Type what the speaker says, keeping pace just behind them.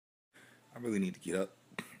really need to get up.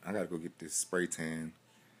 I gotta go get this spray tan,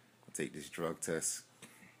 take this drug test,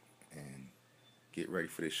 and get ready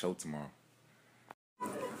for this show tomorrow.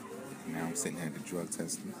 Now I'm sitting here at the drug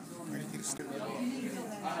testing, ready to get a stick.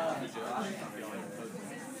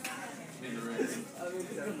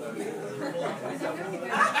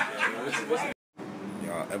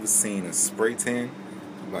 Y'all ever seen a spray tan?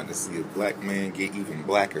 I'm about to see a black man get even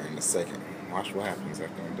blacker in a second. Watch what happens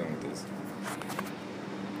after I'm done with this.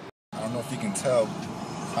 I don't know if you can tell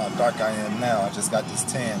how dark I am now. I just got this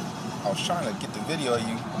tan. I was trying to get the video of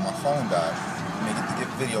you, but my phone died. I mean, get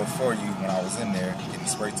the video for you when I was in there getting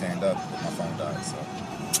spray tanned up, but my phone died, so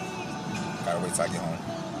gotta wait till I get home.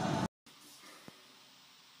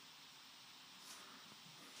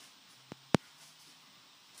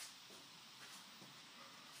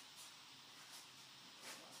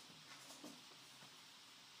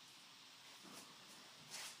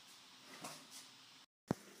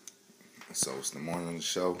 So it's the morning of the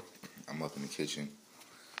show. I'm up in the kitchen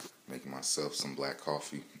making myself some black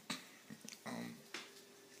coffee,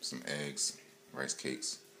 some eggs, rice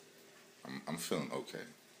cakes. I'm feeling okay,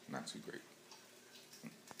 not too great.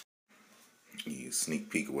 You a sneak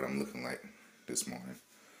peek of what I'm looking like this morning.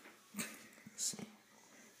 Let's see.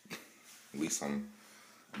 At least I'm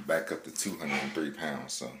back up to 203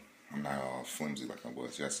 pounds, so I'm not all flimsy like I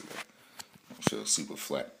was yesterday. I feel super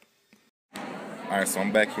flat. Alright, so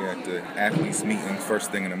I'm back here at the athletes meeting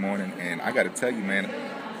first thing in the morning, and I gotta tell you, man,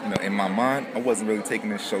 in my mind, I wasn't really taking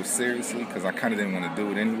this show seriously because I kind of didn't want to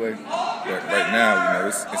do it anyway. But right now,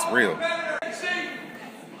 it's real.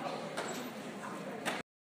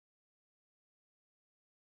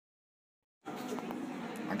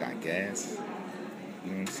 I got gas.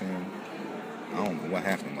 You know what I'm saying? I don't know what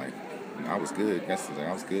happened. Like, I was good yesterday.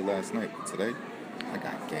 I was good last night. But today, I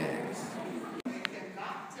got gas.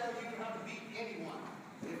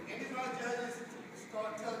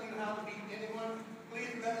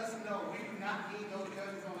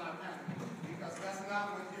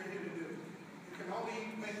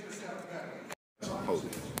 Hold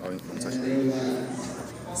it. Oh, don't touch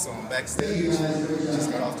it. So I'm backstage.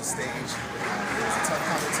 Just got off the stage. It was a tough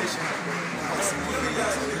competition. I'll post some more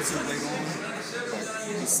videos on YouTube later on. But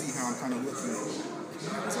you can see how I'm kind of looking.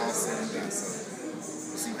 It was all said and done. So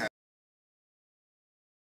we'll see what happens.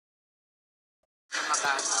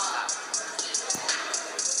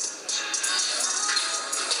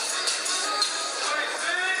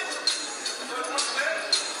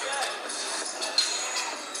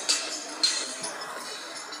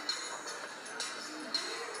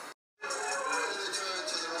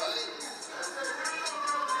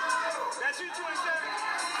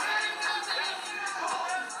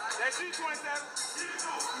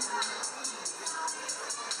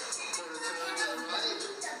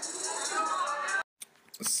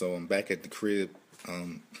 So I'm back at the crib.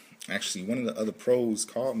 Actually, one of the other pros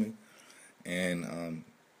called me, and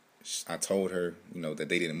I told her, that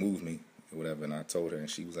they didn't move me or whatever, and I told her, and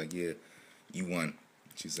she was like, "Yeah, you won."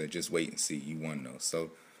 She said, "Just wait and see. You won, though."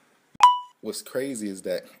 So what's crazy is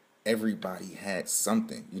that everybody had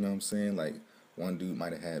something. You know what I'm saying? Like, one dude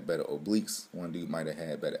might have had better obliques, one dude might have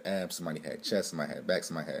had better abs, somebody had chest, somebody had back,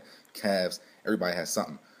 somebody had calves. Everybody had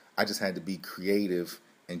something. I just had to be creative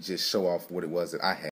and just show off what it was that I had.